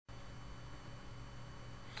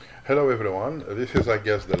Hello everyone. This is, I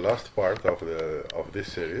guess, the last part of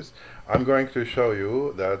this series. I'm going to show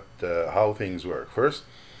you that how things work. First,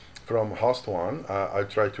 from host 1, I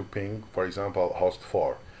try to ping, for example, host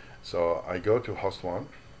 4. So I go to host 1.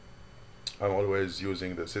 I'm always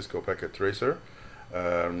using the Cisco packet tracer.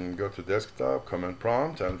 Go to desktop, command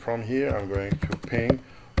prompt, and from here I'm going to ping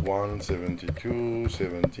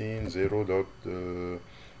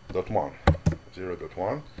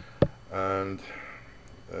 172.17.0.1, and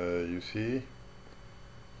you see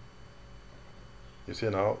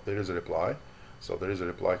now there is a reply. So there is a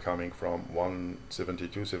reply coming from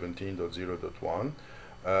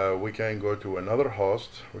 172.17.0.1. We can go to another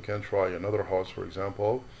host. We can try another host, for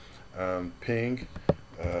example, and ping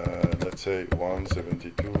let's say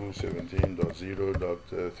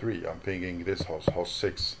 172.17.0.3. I'm pinging this host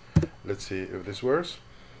 6. Let's see if this works.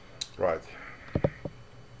 Right.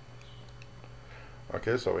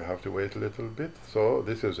 Okay, so we have to wait a little bit. So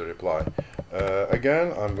this is a reply.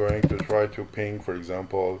 Again, I'm going to try to ping, for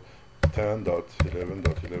example,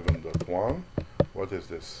 10.11.11.1. What is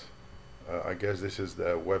this? I guess this is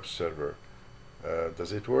the web server.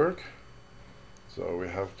 Does it work? So we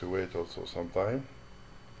have to wait also some time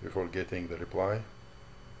before getting the reply.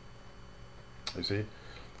 You see?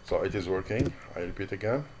 So it is working. I repeat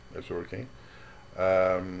again, it's working.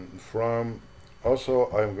 Also,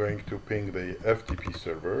 I'm going to ping the FTP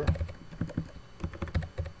server.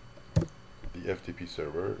 The FTP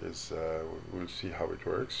server is, we'll see how it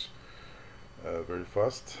works. Very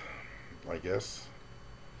fast, I guess.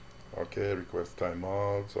 Okay, request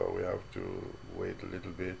timeout, so we have to wait a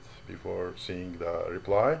little bit before seeing the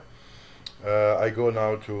reply. I go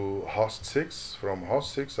now to host 6. From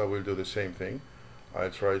host 6, I will do the same thing. I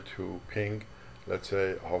try to ping, let's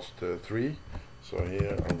say, host 3. So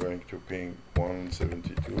here I'm going to ping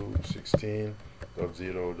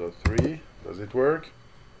 172.16.0.3. Does it work?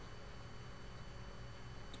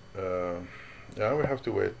 Yeah, we have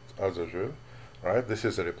to wait as usual. Right, this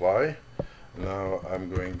is a reply. Now I'm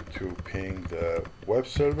going to ping the web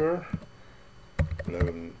server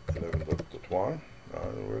 11.11.1.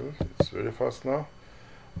 Well, it's very fast now.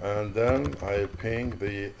 And then I ping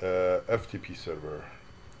the FTP server.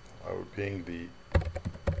 I will ping the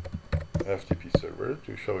FTP server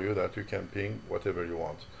to show you that you can ping whatever you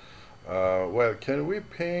want. Well, can we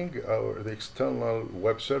ping the external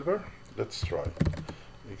web server? Let's try.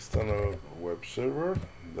 External web server.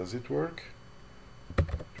 Does it work?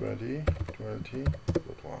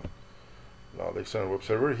 20.20.1. Now the external web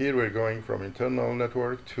server. Here we're going from internal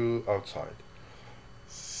network to outside.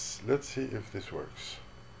 Let's see if this works.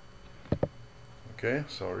 Okay,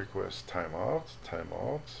 so request timeout.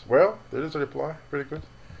 Well, there is a reply. Very good.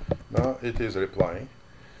 Now it is replying.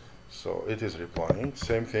 So it is replying.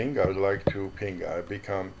 Same thing. I would like to ping. I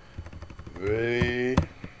become very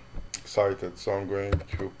excited. So I'm going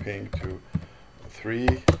to ping to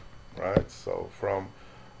 3. Right. So from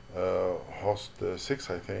host 6,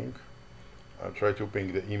 I think. I'll try to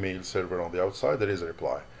ping the email server on the outside. There is a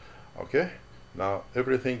reply. Okay. Now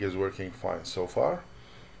everything is working fine so far.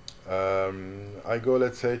 I go,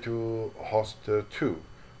 let's say, to host 2.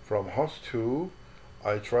 From host 2,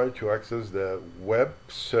 I try to access the web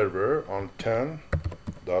server on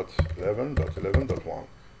 10.11.11.1.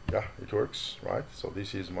 Yeah, it works, right? So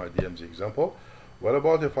this is my DMZ example. What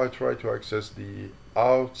about if I try to access the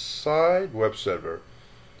outside web server?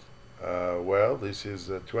 Well, this is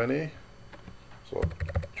 20. So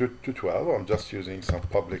 212. I'm just using some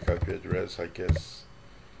public IP address. I guess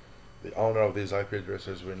the owner of these IP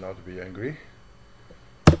addresses will not be angry.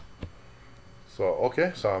 So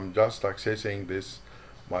okay, so I'm just accessing this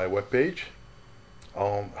my web page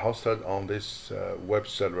hosted on this web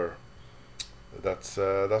server. That's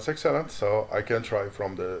excellent. So I can try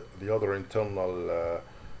from the other internal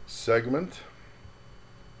segment.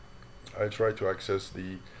 I try to access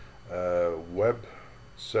the web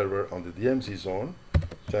server on the DMZ zone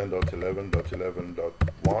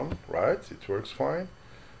 10.11.11.1. right, it works fine.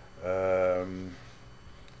 I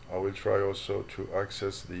will try also to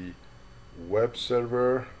access the web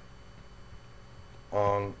server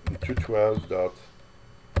on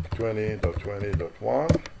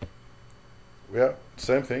 212.20.20.1. Yeah,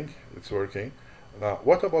 same thing, it's working. Now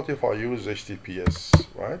what about if I use HTTPS?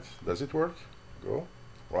 Right, does it work? Go.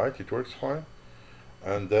 Right, it works fine.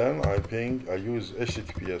 And then I use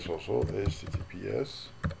HTTPS also, HTTPS,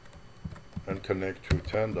 and connect to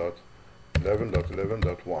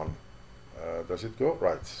 10.11.11.1. Does it go?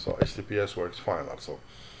 Right, so HTTPS works fine also.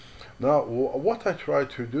 Now what I try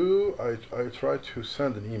to do, I try to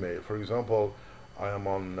send an email. For example, I am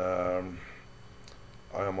on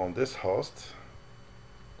this host,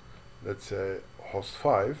 let's say host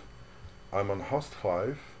 5, I'm on host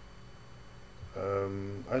 5.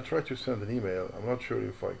 I try to send an email. I'm not sure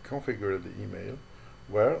if I configured the email.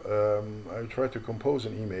 Well, I try to compose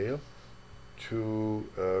an email to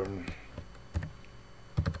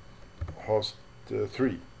host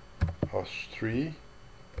 3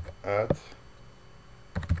 at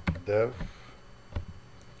dev.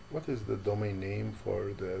 What is the domain name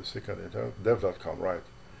for the second internet? Dev.com, right?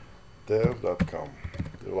 Dev.com,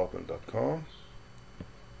 development.com.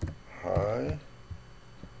 Hi.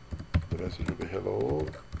 The message will be hello.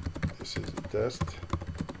 This is the test.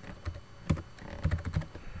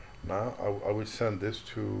 Now I will send this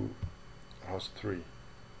to host 3.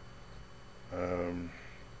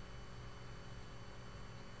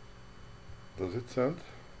 Does it send?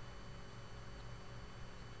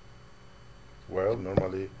 Well,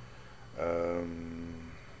 normally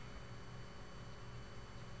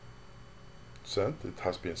sent. It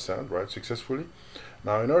has been sent, right, successfully.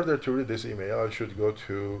 Now, in order to read this email, I should go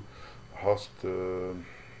to host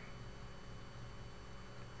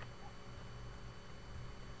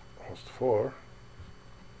 4.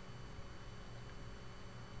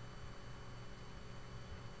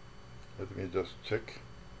 Let me just check.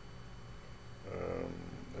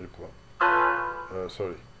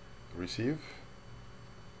 Sorry, receive.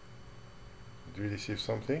 Did we receive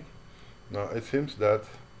something? Now it seems that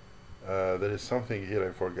there is something here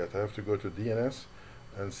I forget. I have to go to DNS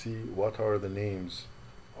and see what are the names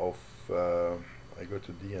of I go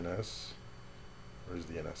to DNS. Where is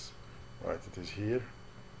DNS? Right, it is here.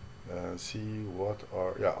 See what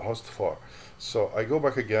are, yeah, host 4. So I go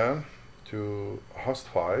back again to host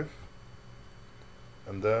 5,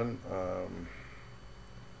 and then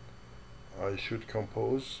I should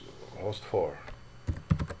compose host 4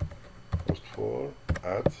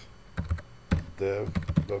 at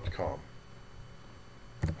dev.com.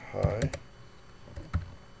 Hi,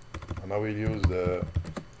 and I will use the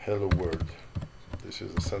hello world. This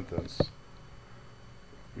is a sentence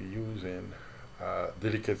we use in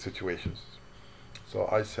delicate situations. So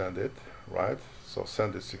I send it, right? So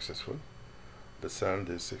send is successful. The send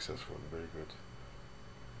is successful. Very good.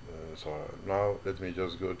 So now let me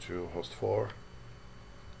just go to host 4,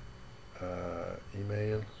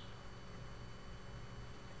 email,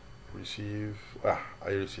 receive. I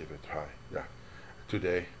receive it. Hi, yeah,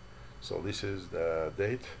 today. So this is the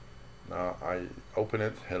date. Now I open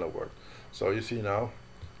it. Hello world. So you see now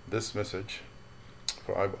this message.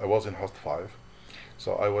 I was in host 5,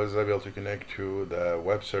 so I was able to connect to the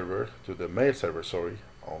web server, to the mail server, sorry,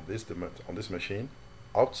 on this machine,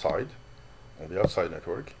 outside, on the outside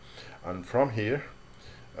network, and from here,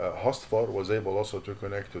 host 4 was able also to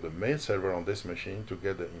connect to the mail server on this machine to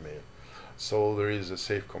get the email. So there is a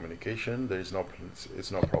safe communication. There is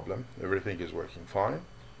it's no problem. Everything is working fine.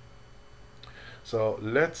 So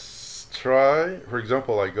let's try. For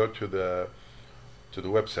example, I go to the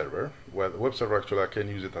web server. Well, the web server, actually I can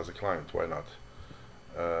use it as a client, why not?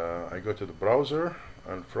 I go to the browser,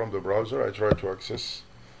 and from the browser I try to access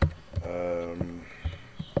a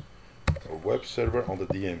web server on the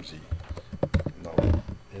DMZ. Now,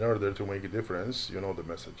 in order to make a difference, you know the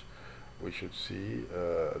message. We should see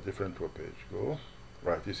a different web page. Go.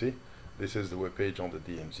 Right, you see? This is the web page on the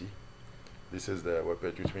DMZ. This is the web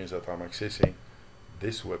page, which means that I'm accessing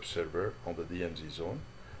this web server on the DMZ zone.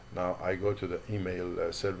 Now I go to the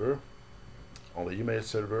email server. On the email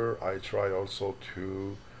server, I try also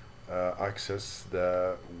to access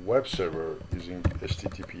the web server using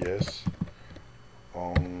HTTPS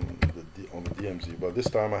on the DMZ. But this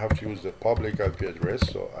time I have to use the public IP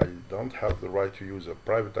address, so I don't have the right to use a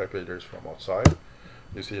private IP address from outside.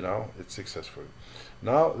 You see now it's successful.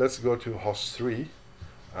 Now let's go to host 3,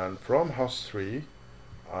 and from host 3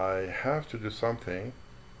 I have to do something.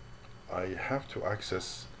 I have to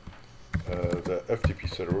access the FTP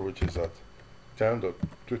server, which is at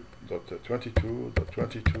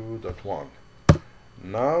 10.22.22.1.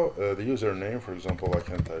 Now the username, for example, I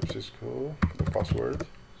can type Cisco, the password.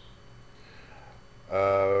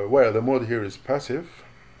 Well, the mode here is passive.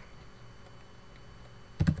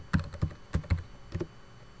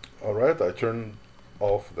 Alright, I turn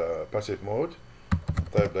off the passive mode,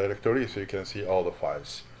 type directory, so you can see all the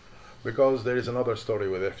files. Because there is another story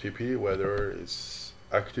with FTP, whether it's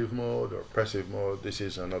active mode or passive mode. This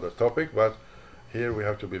is another topic, but here we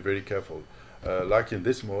have to be very careful. Like in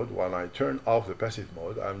this mode, when I turn off the passive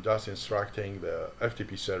mode, I'm just instructing the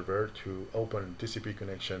FTP server to open TCP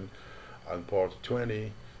connection on port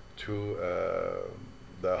 20 to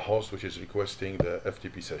the host which is requesting the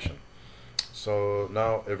FTP session. So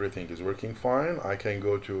now everything is working fine. I can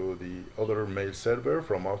go to the other mail server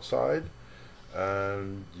from outside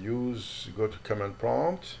and go to command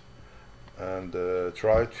prompt and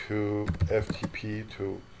try to FTP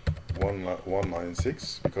to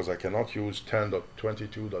 196 because I cannot use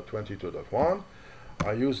 10.22.22.1.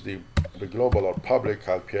 I use the global or public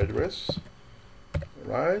IP address,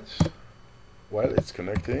 right? Well, it's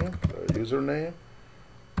connecting the username,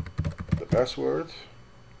 the password.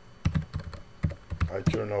 I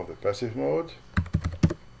turn off the passive mode.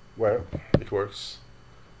 Well, it works.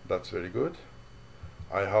 That's very good.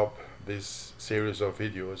 I hope this series of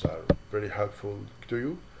videos are very helpful to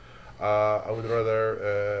you. I would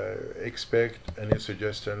rather expect any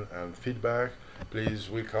suggestion and feedback. Please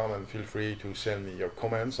welcome and feel free to send me your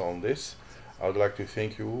comments on this. I would like to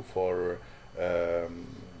thank you for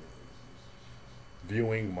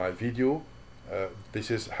viewing my video. This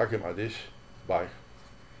is Hakim Adish. Bye.